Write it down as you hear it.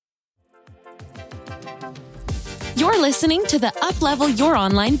You're listening to the Uplevel Your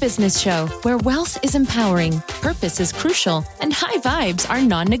Online Business Show, where wealth is empowering, purpose is crucial, and high vibes are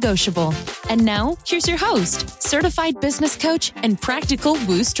non-negotiable. And now, here's your host, certified business coach and practical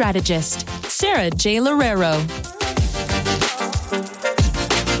woo strategist, Sarah J. Loureiro.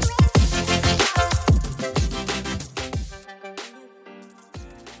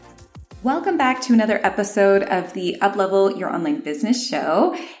 Welcome back to another episode of the Uplevel Your Online Business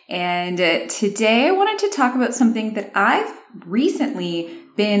Show. And today I wanted to talk about something that I've recently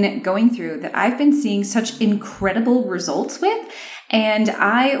been going through, that I've been seeing such incredible results with. And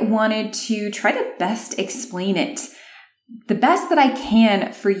I wanted to try to best explain it the best that I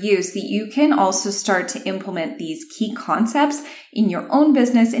can for you so that you can also start to implement these key concepts in your own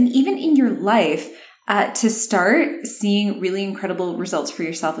business and even in your life to start seeing really incredible results for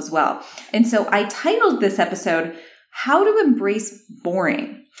yourself as well. And so I titled this episode, How to Embrace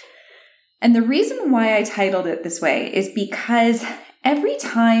Boring. And the reason why I titled it this way is because every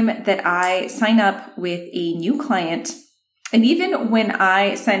time that I sign up with a new client, and even when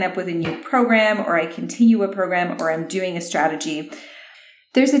I sign up with a new program or I continue a program or I'm doing a strategy,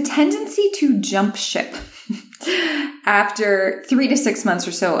 there's a tendency to jump ship after 3 to 6 months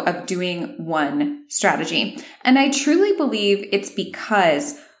or so of doing one strategy. And I truly believe it's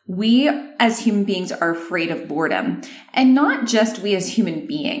because we as human beings are afraid of boredom. And not just we as human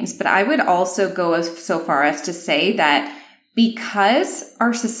beings, but I would also go so far as to say that because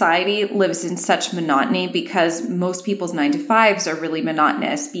our society lives in such monotony, because most people's 9-to-5s are really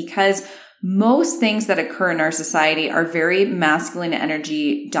monotonous, because most things that occur in our society are very masculine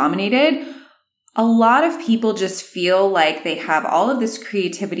energy dominated, a lot of people just feel like they have all of this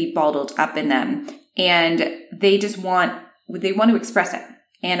creativity bottled up in them and they want to express it.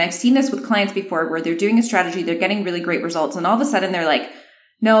 And I've seen this with clients before where they're doing a strategy, they're getting really great results, and all of a sudden they're like,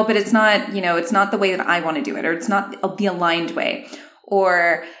 no, but it's not the way that I want to do it, or it's not the aligned way,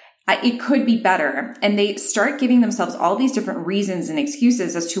 or it could be better. And they start giving themselves all these different reasons and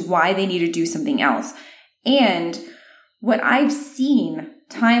excuses as to why they need to do something else. And what I've seen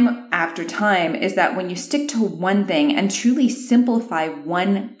time after time is that when you stick to one thing and truly simplify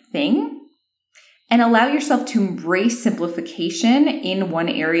one thing and allow yourself to embrace simplification in one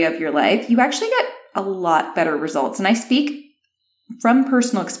area of your life, you actually get a lot better results. And I speak from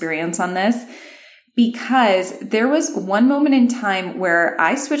personal experience on this because there was one moment in time where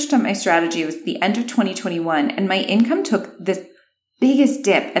I switched up my strategy. It was the end of 2021 and my income took the biggest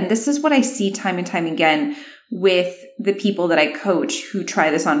dip. And this is what I see time and time again with the people that I coach who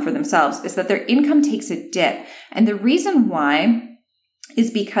try this on for themselves, is that their income takes a dip. And the reason why is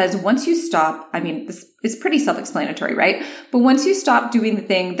because once you stop, this is pretty self-explanatory, right? But once you stop doing the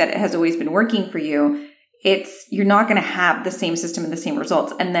thing that has always been working for you, you're not going to have the same system and the same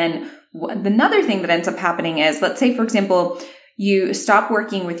results. And then another thing that ends up happening is, let's say, for example, you stop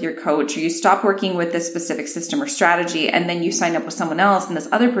working with your coach or you stop working with this specific system or strategy, and then you sign up with someone else and this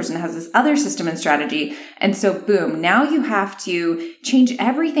other person has this other system and strategy. And so boom, now you have to change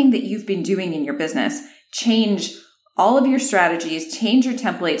everything that you've been doing in your business, change all of your strategies, change your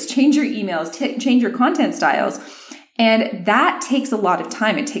templates, change your emails, change your content styles. And that takes a lot of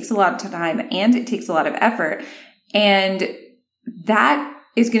time. It takes a lot of time and it takes a lot of effort. And that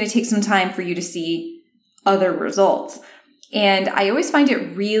is going to take some time for you to see other results. And I always find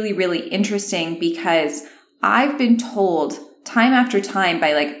it really, really interesting because I've been told time after time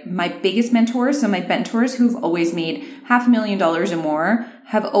by my biggest mentors, so my mentors who've always made $500,000 or more,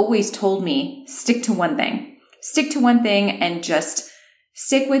 have always told me, stick to one thing. Stick to one thing and just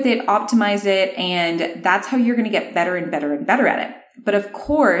stick with it, optimize it, and that's how you're going to get better and better and better at it. But of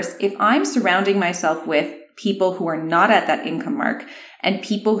course, if I'm surrounding myself with people who are not at that income mark and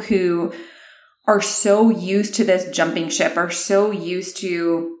people who are so used to this jumping ship, are so used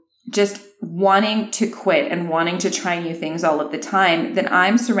to just wanting to quit and wanting to try new things all of the time, then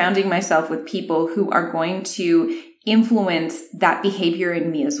I'm surrounding myself with people who are going to influence that behavior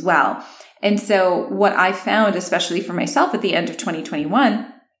in me as well. And so what I found, especially for myself at the end of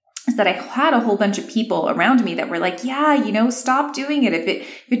 2021, is that I had a whole bunch of people around me that were like, yeah, stop doing it. If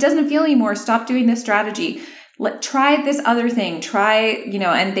it doesn't feel anymore, stop doing this strategy. Try this other thing,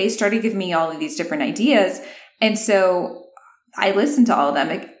 and they started giving me all of these different ideas. And so I listened to all of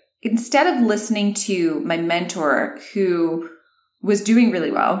them. Instead of listening to my mentor who was doing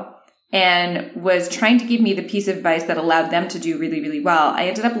really well and was trying to give me the piece of advice that allowed them to do really, really well, I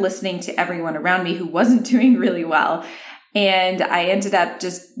ended up listening to everyone around me who wasn't doing really well. And I ended up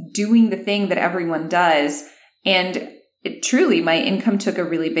just doing the thing that everyone does. And truly, my income took a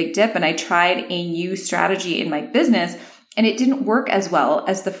really big dip, and I tried a new strategy in my business and it didn't work as well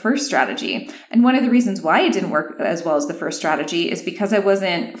as the first strategy. And one of the reasons why it didn't work as well as the first strategy is because I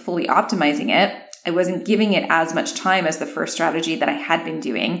wasn't fully optimizing it. I wasn't giving it as much time as the first strategy that I had been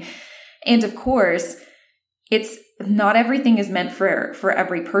doing. And of course, it's not everything is meant for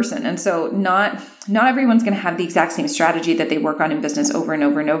every person. And so not everyone's going to have the exact same strategy that they work on in business over and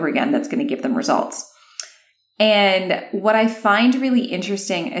over and over again that's going to give them results. And what I find really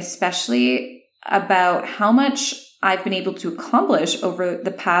interesting, especially about how much I've been able to accomplish over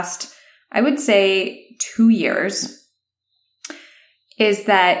the past, I would say 2 years, is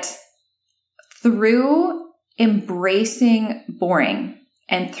that through embracing boring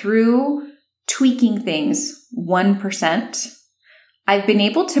and through tweaking things 1%, I've been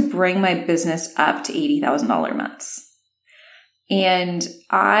able to bring my business up to $80,000 months. And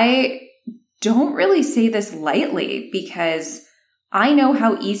I don't really say this lightly because I know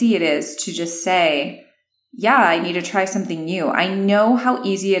how easy it is to just say, yeah, I need to try something new. I know how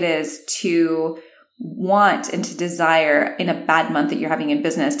easy it is to want and to desire in a bad month that you're having in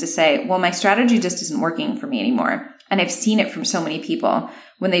business to say, well, my strategy just isn't working for me anymore. And I've seen it from so many people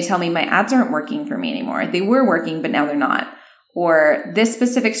when they tell me my ads aren't working for me anymore. They were working, but now they're not. Or this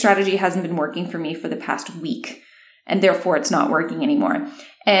specific strategy hasn't been working for me for the past week, and therefore it's not working anymore.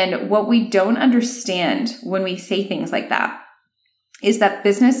 And what we don't understand when we say things like that is that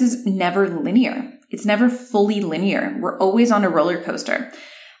business is never linear. It's never fully linear. We're always on a roller coaster.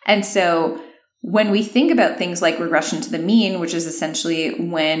 And so when we think about things like regression to the mean, which is essentially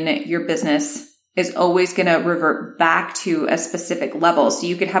when your business is always going to revert back to a specific level. So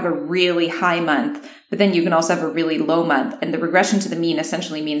you could have a really high month, but then you can also have a really low month. And the regression to the mean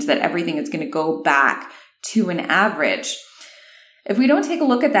essentially means that everything is going to go back to an average. If we don't take a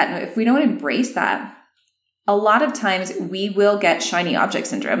look at that, and if we don't embrace that, a lot of times we will get shiny object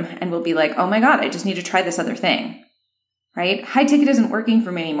syndrome and we'll be like, oh my God, I just need to try this other thing, right? High ticket isn't working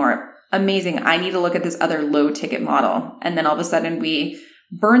for me anymore. Amazing. I need to look at this other low ticket model. And then all of a sudden we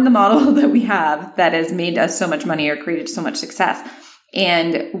burn the model that we have that has made us so much money or created so much success.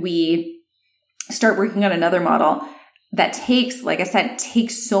 And we start working on another model that takes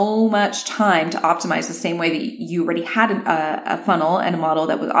so much time to optimize the same way that you already had a funnel and a model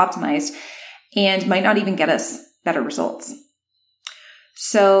that was optimized and might not even get us better results.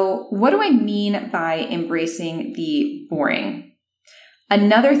 So what do I mean by embracing the boring?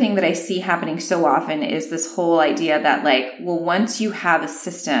 Another thing that I see happening so often is this whole idea that once you have a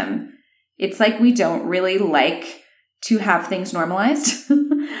system, it's like we don't really like to have things normalized.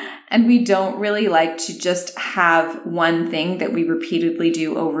 And we don't really like to just have one thing that we repeatedly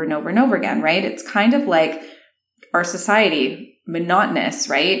do over and over and over again, right? It's kind of like our society, monotonous,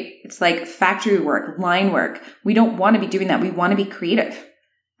 right? It's like factory work, line work. We don't want to be doing that. We want to be creative,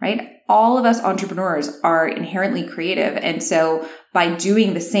 right? All of us entrepreneurs are inherently creative. And so by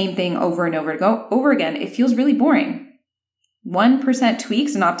doing the same thing over and over again, it feels really boring. 1%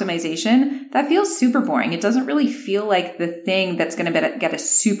 tweaks and optimization, that feels super boring. It doesn't really feel like the thing that's going to get us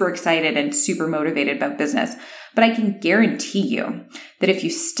super excited and super motivated about business. But I can guarantee you that if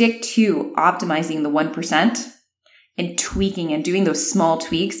you stick to optimizing the 1% and tweaking and doing those small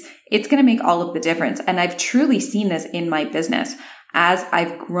tweaks, it's going to make all of the difference. And I've truly seen this in my business as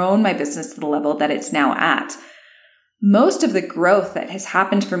I've grown my business to the level that it's now at. Most of the growth that has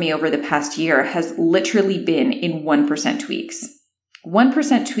happened for me over the past year has literally been in 1% tweaks.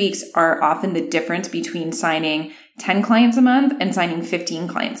 1% tweaks are often the difference between signing 10 clients a month and signing 15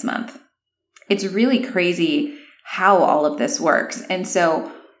 clients a month. It's really crazy how all of this works. And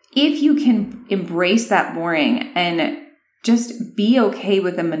so if you can embrace that boring and just be okay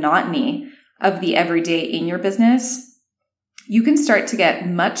with the monotony of the everyday in your business, you can start to get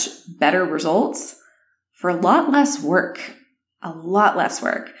much better results for a lot less work.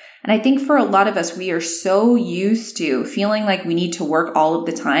 And I think for a lot of us, we are so used to feeling like we need to work all of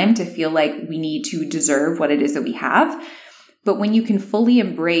the time to feel like we need to deserve what it is that we have. But when you can fully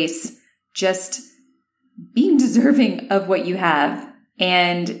embrace just being deserving of what you have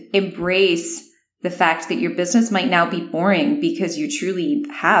and embrace the fact that your business might now be boring because you truly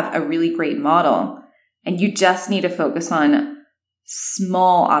have a really great model and you just need to focus on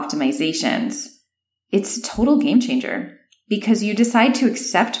small optimizations, it's a total game changer because you decide to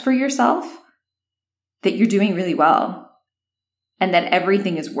accept for yourself that you're doing really well and that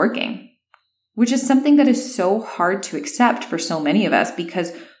everything is working, which is something that is so hard to accept for so many of us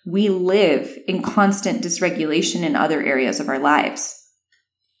because we live in constant dysregulation in other areas of our lives.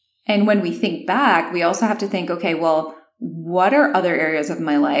 And when we think back, we also have to think, okay, well, what are other areas of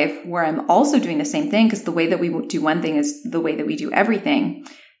my life where I'm also doing the same thing? Because the way that we do one thing is the way that we do everything.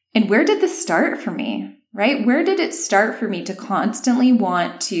 And where did this start for me? right? Where did it start for me to constantly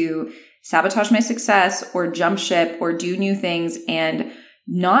want to sabotage my success or jump ship or do new things and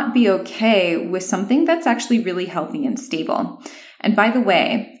not be okay with something that's actually really healthy and stable? And by the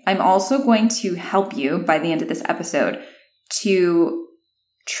way, I'm also going to help you by the end of this episode to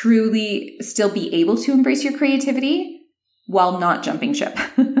truly still be able to embrace your creativity while not jumping ship.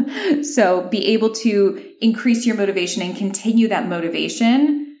 So be able to increase your motivation and continue that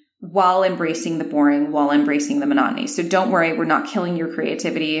motivation while embracing the boring, while embracing the monotony. So don't worry, we're not killing your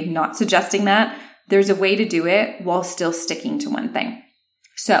creativity. I'm not suggesting that. There's a way to do it while still sticking to one thing.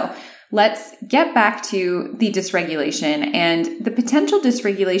 So let's get back to the dysregulation and the potential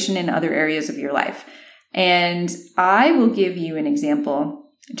dysregulation in other areas of your life. And I will give you an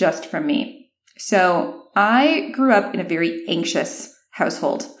example just from me. So I grew up in a very anxious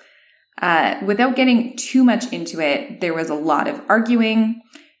household. Without getting too much into it, there was a lot of arguing.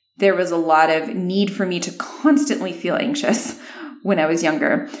 There was a lot of need for me to constantly feel anxious when I was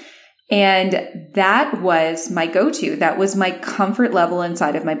younger. And that was my go-to. That was my comfort level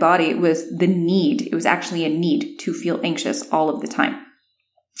inside of my body. It was the need. It was actually a need to feel anxious all of the time.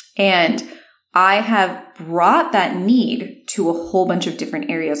 And I have brought that need to a whole bunch of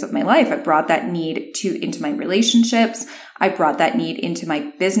different areas of my life. I brought that need into my relationships. I brought that need into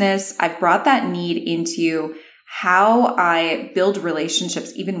my business. I've brought that need into how I build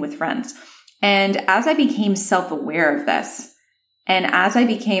relationships, even with friends. And as I became self-aware of this, and as I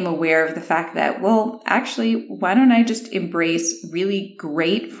became aware of the fact that, well, actually, why don't I just embrace really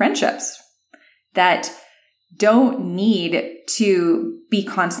great friendships that don't need to be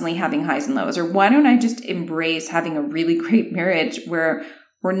constantly having highs and lows? Or why don't I just embrace having a really great marriage where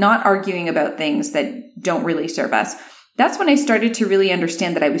we're not arguing about things that don't really serve us? That's when I started to really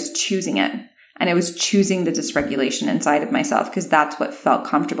understand that I was choosing it. And I was choosing the dysregulation inside of myself because that's what felt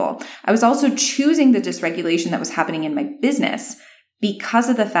comfortable. I was also choosing the dysregulation that was happening in my business because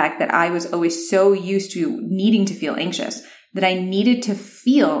of the fact that I was always so used to needing to feel anxious, that I needed to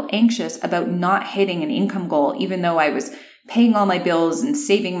feel anxious about not hitting an income goal, even though I was paying all my bills and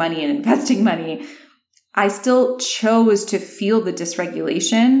saving money and investing money. I still chose to feel the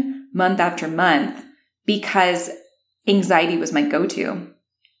dysregulation month after month because anxiety was my go-to.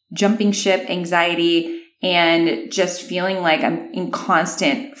 Jumping ship anxiety and just feeling like I'm in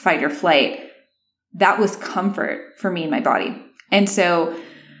constant fight or flight, that was comfort for me and my body. And so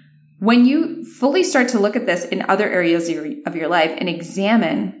when you fully start to look at this in other areas of your life and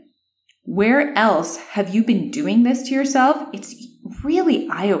examine where else have you been doing this to yourself, it's really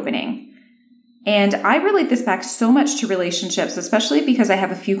eye-opening. And I relate this back so much to relationships, especially because I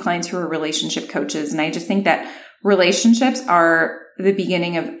have a few clients who are relationship coaches. And I just think that relationships are the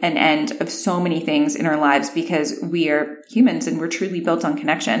beginning of an end of so many things in our lives because we are humans and we're truly built on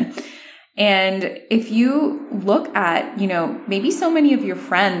connection. And if you look at, maybe so many of your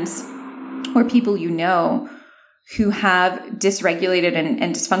friends or people who have dysregulated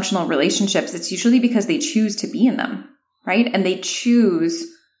and dysfunctional relationships, it's usually because they choose to be in them, right? And they choose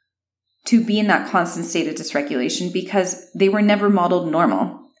to be in that constant state of dysregulation because they were never modeled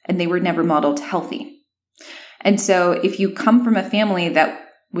normal and they were never modeled healthy. And so if you come from a family that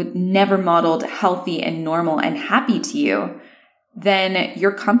would never modeled healthy and normal and happy to you, then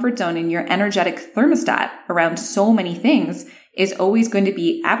your comfort zone and your energetic thermostat around so many things is always going to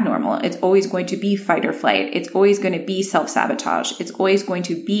be abnormal. It's always going to be fight or flight. It's always going to be self-sabotage. It's always going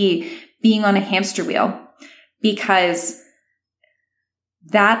to be being on a hamster wheel because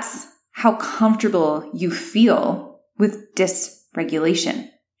that's how comfortable you feel with dysregulation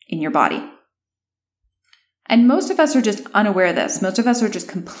in your body. And most of us are just unaware of this. Most of us are just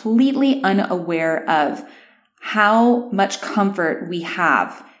completely unaware of how much comfort we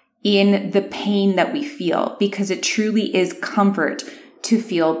have in the pain that we feel, because it truly is comfort to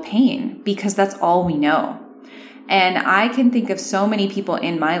feel pain because that's all we know. And I can think of so many people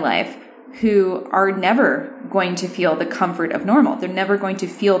in my life who are never going to feel the comfort of normal. They're never going to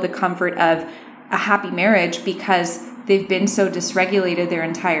feel the comfort of a happy marriage because they've been so dysregulated their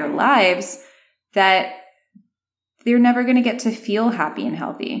entire lives that they're never going to get to feel happy and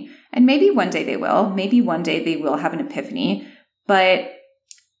healthy. And maybe one day they will. Maybe one day they will have an epiphany. But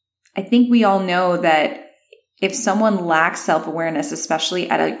I think we all know that if someone lacks self-awareness, especially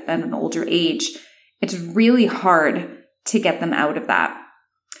at an older age, it's really hard to get them out of that.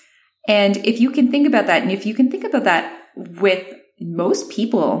 And if you can think about that, and if you can think about that with most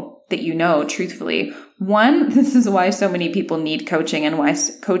people that you know, truthfully, one, this is why so many people need coaching and why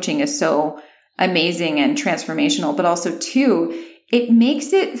coaching is so amazing and transformational, but also two, it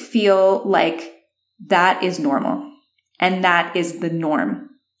makes it feel like that is normal and that is the norm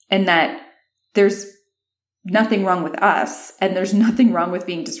and that there's nothing wrong with us, and there's nothing wrong with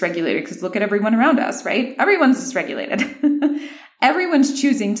being dysregulated, because look at everyone around us, right? Everyone's dysregulated. Everyone's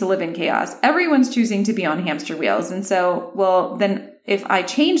choosing to live in chaos. Everyone's choosing to be on hamster wheels. And so, well, then if I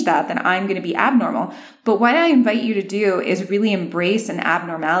change that, then I'm going to be abnormal. But what I invite you to do is really embrace an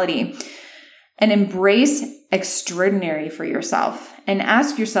abnormality and embrace extraordinary for yourself, and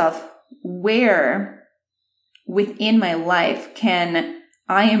ask yourself, where within my life can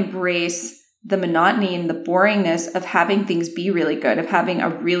I embrace the monotony and the boringness of having things be really good, of having a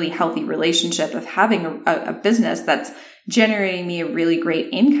really healthy relationship, of having a business that's generating me a really great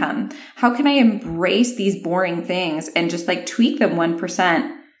income? How can I embrace these boring things and just like tweak them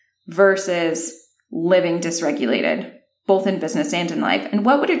 1% versus living dysregulated, both in business and in life? And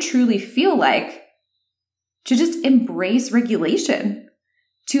what would it truly feel like to just embrace regulation,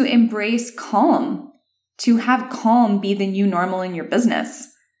 to embrace calm, to have calm be the new normal in your business,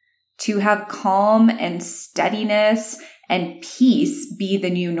 to have calm and steadiness and peace be the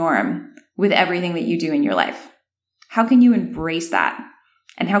new norm with everything that you do in your life? How can you embrace that?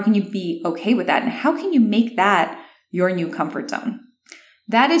 And how can you be okay with that? And how can you make that your new comfort zone?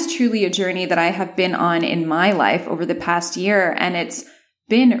 That is truly a journey that I have been on in my life over the past year, and it's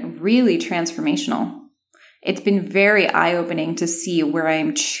been really transformational. It's been very eye-opening to see where I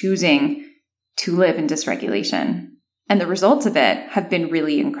am choosing to live in dysregulation. And the results of it have been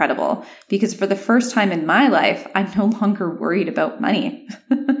really incredible, because for the first time in my life, I'm no longer worried about money.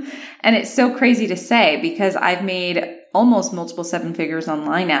 And it's so crazy to say, because I've made almost multiple 7 figures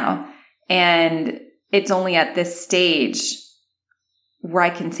online now. And it's only at this stage where I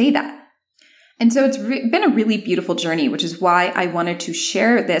can say that. And so it's been a really beautiful journey, which is why I wanted to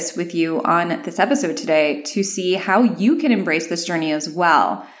share this with you on this episode today, to see how you can embrace this journey as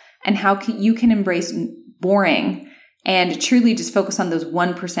well, and how you can embrace boring and truly just focus on those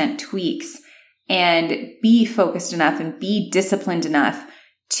 1% tweaks and be focused enough and be disciplined enough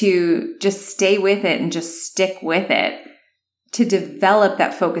to just stay with it and just stick with it, to develop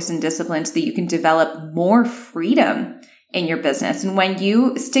that focus and discipline so that you can develop more freedom in your business. And when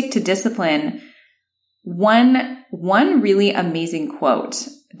you stick to discipline, one really amazing quote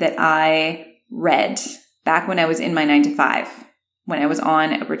that I read back when I was in my 9-to-5, when I was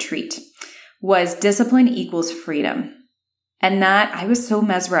on a retreat, was discipline equals freedom. And that, I was so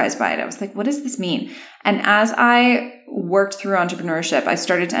mesmerized by it. I was like, what does this mean? And as I worked through entrepreneurship, I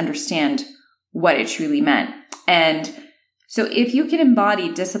started to understand what it truly meant. And so if you can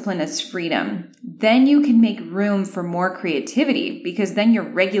embody discipline as freedom, then you can make room for more creativity, because then you're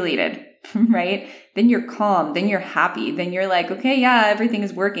regulated, right? Then you're calm, then you're happy, then you're like, okay, yeah, everything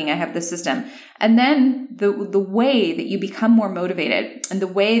is working. I have the system. And then the way that you become more motivated and the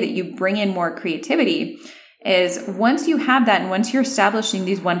way that you bring in more creativity is, once you have that and once you're establishing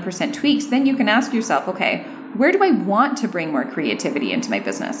these 1% tweaks, then you can ask yourself, okay, where do I want to bring more creativity into my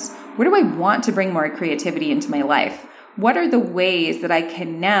business? Where do I want to bring more creativity into my life? What are the ways that I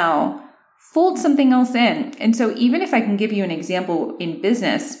can now fold something else in? And so even if I can give you an example in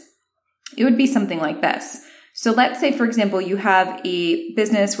business, it would be something like this. So let's say, for example, you have a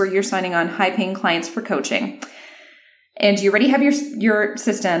business where you're signing on high-paying clients for coaching, and you already have your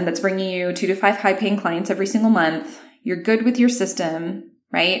system that's bringing you 2 to 5 high-paying clients every single month. You're good with your system,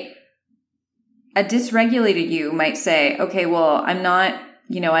 right? A dysregulated you might say, okay, well, I'm not,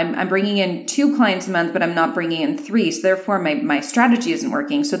 I'm bringing in 2 clients a month, but I'm not bringing in 3. So therefore my strategy isn't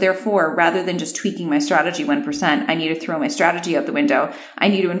working. So therefore, rather than just tweaking my strategy 1%, I need to throw my strategy out the window. I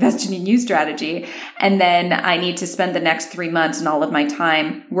need to invest in a new strategy. And then I need to spend the next 3 months and all of my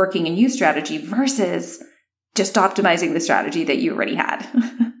time working a new strategy versus just optimizing the strategy that you already had,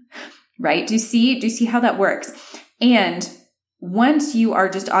 right? Do you see how that works? And once you are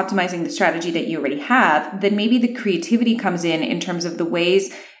just optimizing the strategy that you already have, then maybe the creativity comes in terms of the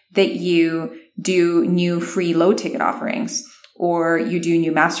ways that you do new free low ticket offerings, or you do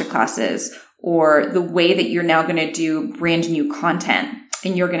new masterclasses, or the way that you're now going to do brand new content,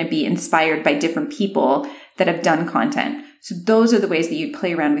 and you're going to be inspired by different people that have done content. So those are the ways that you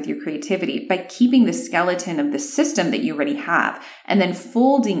play around with your creativity, by keeping the skeleton of the system that you already have, and then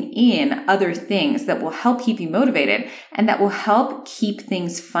folding in other things that will help keep you motivated and that will help keep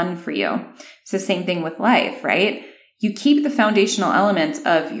things fun for you. It's the same thing with life, right? You keep the foundational elements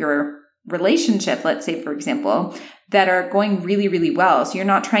of your relationship, let's say, for example, that are going really, really well. So you're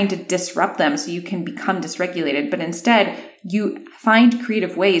not trying to disrupt them so you can become dysregulated, but instead you find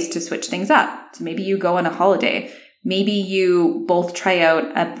creative ways to switch things up. So maybe you go on a holiday. Maybe you both try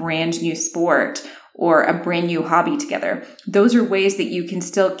out a brand new sport or a brand new hobby together. Those are ways that you can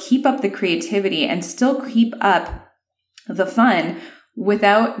still keep up the creativity and still keep up the fun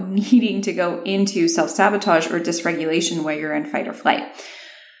without needing to go into self-sabotage or dysregulation where you're in fight or flight.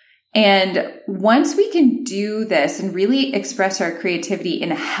 And once we can do this and really express our creativity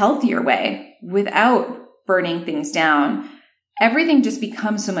in a healthier way without burning things down, everything just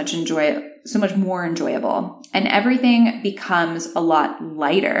becomes so much more enjoyable, and everything becomes a lot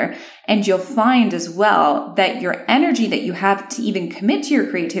lighter. And you'll find as well that your energy that you have to even commit to your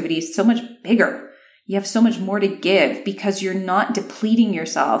creativity is so much bigger. You have so much more to give because you're not depleting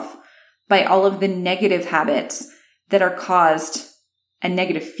yourself by all of the negative habits that are caused and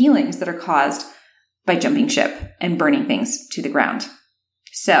negative feelings that are caused by jumping ship and burning things to the ground.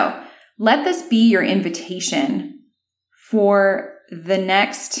 So let this be your invitation for the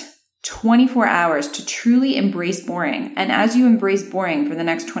next 24 hours to truly embrace boring. And as you embrace boring for the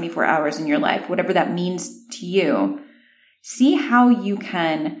next 24 hours in your life, whatever that means to you, see how you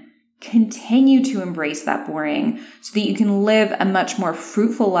can continue to embrace that boring so that you can live a much more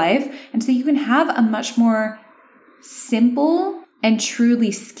fruitful life and so you can have a much more simple and truly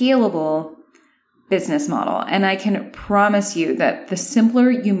scalable business model. And I can promise you that the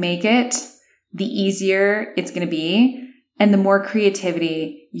simpler you make it, the easier it's going to be and the more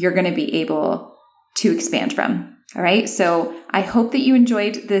creativity you're going to be able to expand from. All right. So I hope that you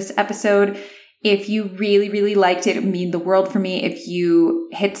enjoyed this episode. If you really, really liked it, it would mean the world for me if you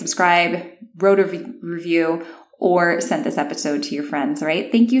hit subscribe, wrote a review, or sent this episode to your friends. All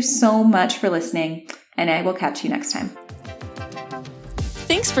right. Thank you so much for listening, and I will catch you next time.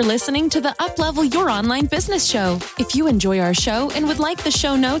 Thanks for listening to the Uplevel Your Online Business Show. If you enjoy our show and would like the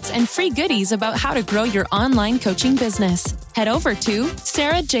show notes and free goodies about how to grow your online coaching business, head over to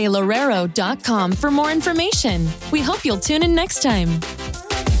sarahjlorero.com for more information. We hope you'll tune in next time.